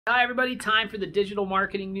Hi everybody, time for the digital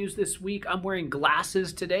marketing news this week. I'm wearing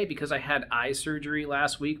glasses today because I had eye surgery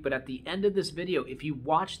last week, but at the end of this video, if you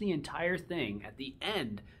watch the entire thing, at the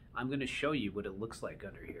end, I'm going to show you what it looks like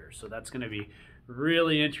under here. So that's going to be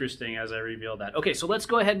really interesting as I reveal that. Okay, so let's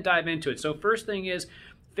go ahead and dive into it. So first thing is,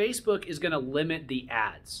 Facebook is going to limit the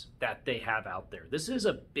ads that they have out there. This is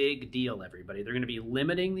a big deal, everybody. They're going to be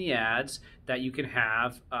limiting the ads that you can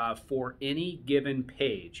have for any given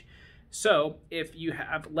page. So if you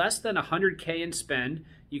have less than 100K in spend,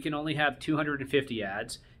 you can only have 250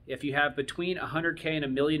 ads. If you have between 100K and a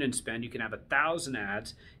million in spend, you can have 1,000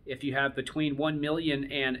 ads. If you have between 1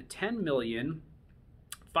 million and 10 million,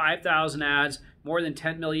 5,000 ads. More than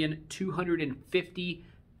 10 million,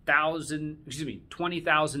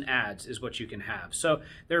 20,000 ads is what you can have. So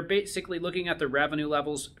they're basically looking at the revenue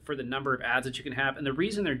levels for the number of ads that you can have. And the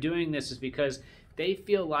reason they're doing this is because they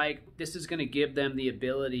feel like this is going to give them the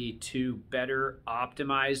ability to better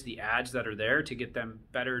optimize the ads that are there to get them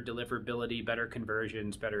better deliverability, better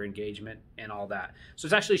conversions, better engagement, and all that. So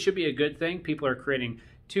it actually should be a good thing. People are creating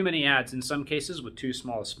too many ads in some cases with too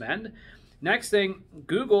small a spend. Next thing,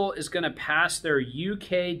 Google is going to pass their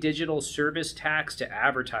UK digital service tax to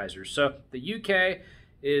advertisers. So the UK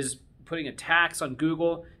is putting a tax on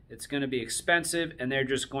Google. It's going to be expensive, and they're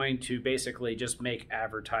just going to basically just make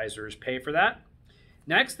advertisers pay for that.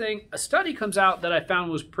 Next thing, a study comes out that I found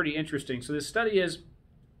was pretty interesting. So this study is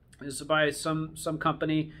by some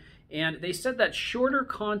company, and they said that shorter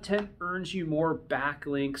content earns you more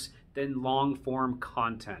backlinks than long form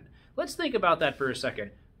content. Let's think about that for a second.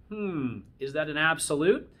 Is that an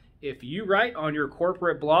absolute? If you write on your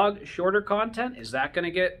corporate blog shorter content, is that going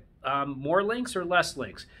to get more links or less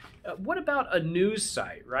links? What about a news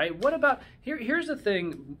site, right? What about, here's the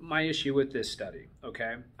thing, my issue with this study,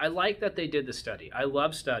 okay? I like that they did the study. I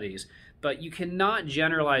love studies, but you cannot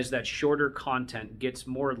generalize that shorter content gets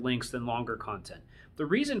more links than longer content. The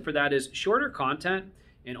reason for that is shorter content,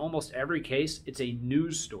 in almost every case, it's a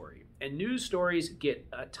news story. And news stories get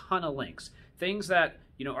a ton of links. Things that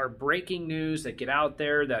are breaking news that get out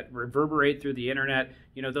there, that reverberate through the internet,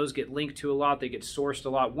 those get linked to a lot, they get sourced a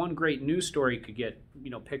lot. One great news story could get,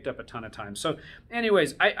 picked up a ton of times. So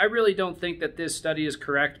anyways, I really don't think that this study is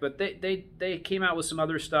correct, but they came out with some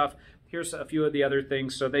other stuff. Here's a few of the other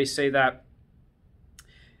things. So they say that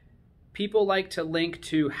people like to link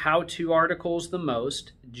to how-to articles the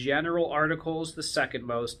most, general articles the second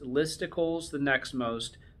most, listicles the next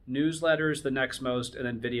most, newsletters the next most, and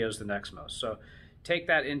then videos the next most. So take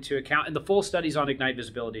that into account. And the full study's on Ignite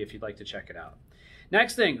Visibility if you'd like to check it out.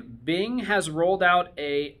 Next thing, Bing has rolled out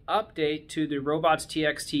a update to the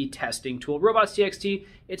robots.txt testing tool. Robots.txt,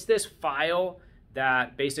 it's this file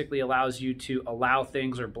that basically allows you to allow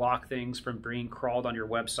things or block things from being crawled on your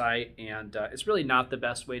website. And it's really not the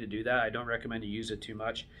best way to do that. I don't recommend you use it too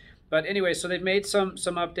much. But anyway, so they've made some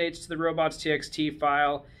updates to the robots.txt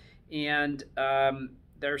file. And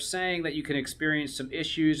they're saying that you can experience some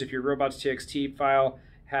issues if your robots.txt file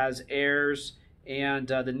has errors, and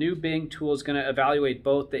the new Bing tool is going to evaluate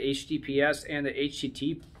both the HTTPS and the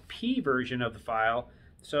HTTP version of the file.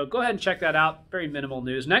 So go ahead and check that out. Very minimal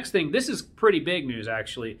news. Next thing, this is pretty big news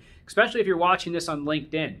actually, especially if you're watching this on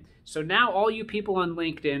LinkedIn. So now all you people on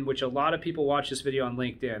LinkedIn, which a lot of people watch this video on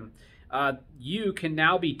LinkedIn, you can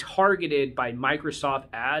now be targeted by Microsoft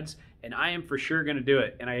ads. And I am for sure going to do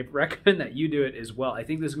it. And I recommend that you do it as well. I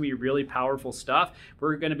think this is going to be really powerful stuff.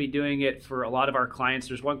 We're going to be doing it for a lot of our clients.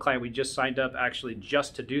 There's one client we just signed up actually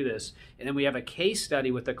just to do this. And then we have a case study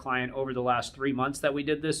with a client over the last 3 months that we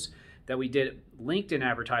did this, that we did LinkedIn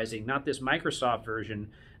advertising, not this Microsoft version.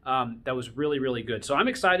 That was really, really good. So I'm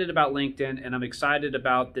excited about LinkedIn, and I'm excited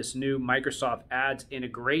about this new Microsoft ads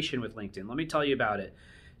integration with LinkedIn. Let me tell you about it.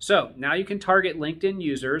 So now you can target LinkedIn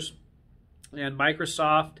users, and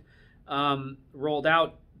Microsoft rolled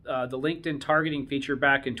out the LinkedIn targeting feature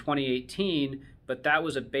back in 2018, but that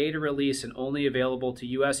was a beta release and only available to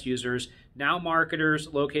US users. Now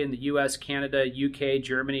marketers located in the US, Canada, UK,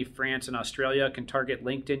 Germany, France, and Australia can target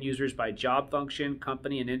LinkedIn users by job function,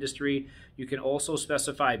 company, and industry. You can also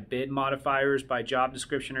specify bid modifiers by job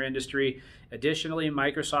description or industry. Additionally,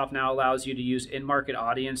 Microsoft now allows you to use in-market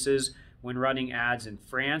audiences when running ads in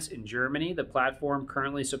France and Germany. The platform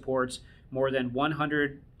currently supports more than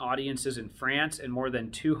 100 audiences in France and more than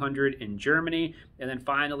 200 in Germany. And then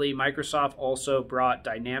finally, Microsoft also brought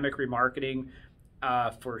dynamic remarketing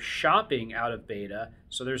for shopping out of beta.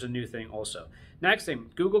 So there's a new thing also. Next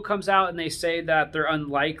thing, Google comes out and they say that they're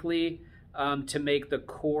unlikely to make the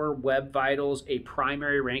core web vitals a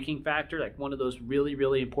primary ranking factor, like one of those really,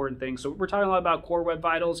 really important things. So we're talking a lot about core web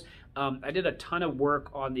vitals. I did a ton of work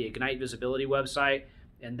on the Ignite Visibility website,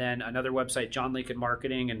 and then another website, John Lincoln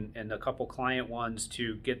Marketing, and a couple client ones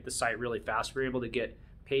to get the site really fast. We're able to get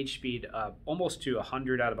page speed almost to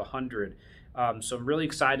 100 out of 100. So I'm really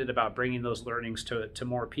excited about bringing those learnings to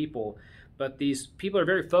more people. But these people are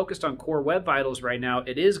very focused on Core Web Vitals right now.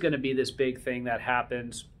 It is going to be this big thing that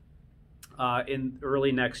happens in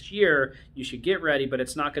early next year. You should get ready, but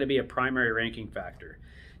it's not going to be a primary ranking factor.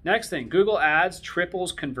 Next thing, Google Ads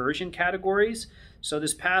triples conversion categories. So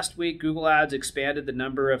this past week, Google Ads expanded the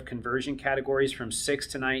number of conversion categories from 6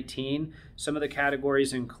 to 19. Some of the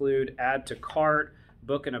categories include add to cart,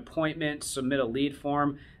 book an appointment, submit a lead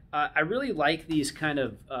form. I really like these kind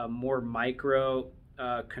of more micro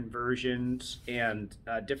conversions and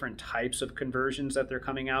different types of conversions that they're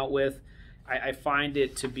coming out with. I find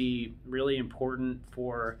it to be really important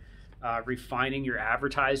for refining your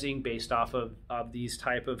advertising based off of these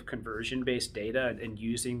type of conversion-based data and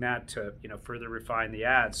using that to further refine the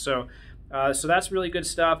ads. So that's really good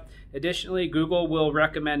stuff. Additionally, Google will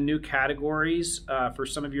recommend new categories for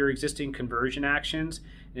some of your existing conversion actions.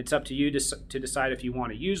 It's up to you to decide if you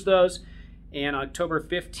want to use those. And October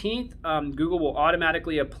 15th, Google will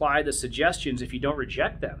automatically apply the suggestions if you don't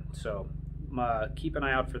reject them. So keep an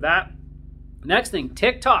eye out for that. Next thing,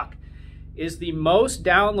 TikTok is the most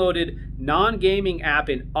downloaded non-gaming app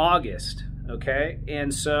in August, okay?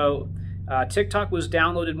 And so TikTok was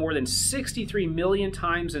downloaded more than 63 million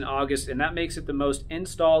times in August, and that makes it the most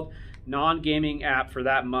installed non-gaming app for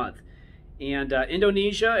that month. And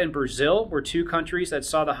Indonesia and Brazil were two countries that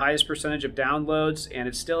saw the highest percentage of downloads, and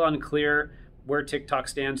it's still unclear where TikTok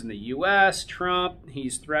stands in the US. Trump,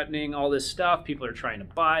 he's threatening all this stuff. People are trying to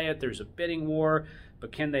buy it. There's a bidding war.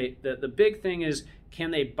 But can they, the big thing is, can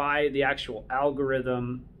they buy the actual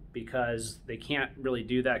algorithm? Because they can't really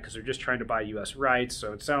do that because they're just trying to buy US rights.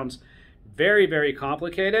 So it sounds very, very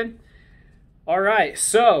complicated. All right,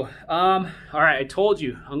 so, all right, I told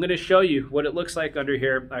you, I'm going to show you what it looks like under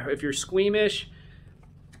here. If you're squeamish,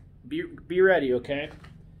 be ready, okay?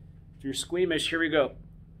 If you're squeamish, here we go.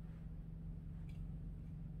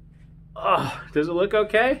 Oh, does it look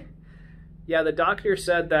okay? Yeah, the doctor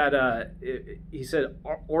said that, he said,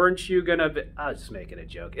 aren't you going to, I was just making a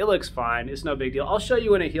joke. It looks fine. It's no big deal. I'll show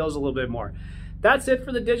you when it heals a little bit more. That's it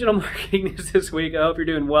for the digital marketing news this week. I hope you're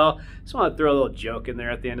doing well. Just want to throw a little joke in there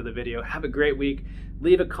at the end of the video. Have a great week.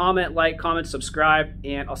 Leave a comment, like, comment, subscribe,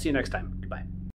 and I'll see you next time.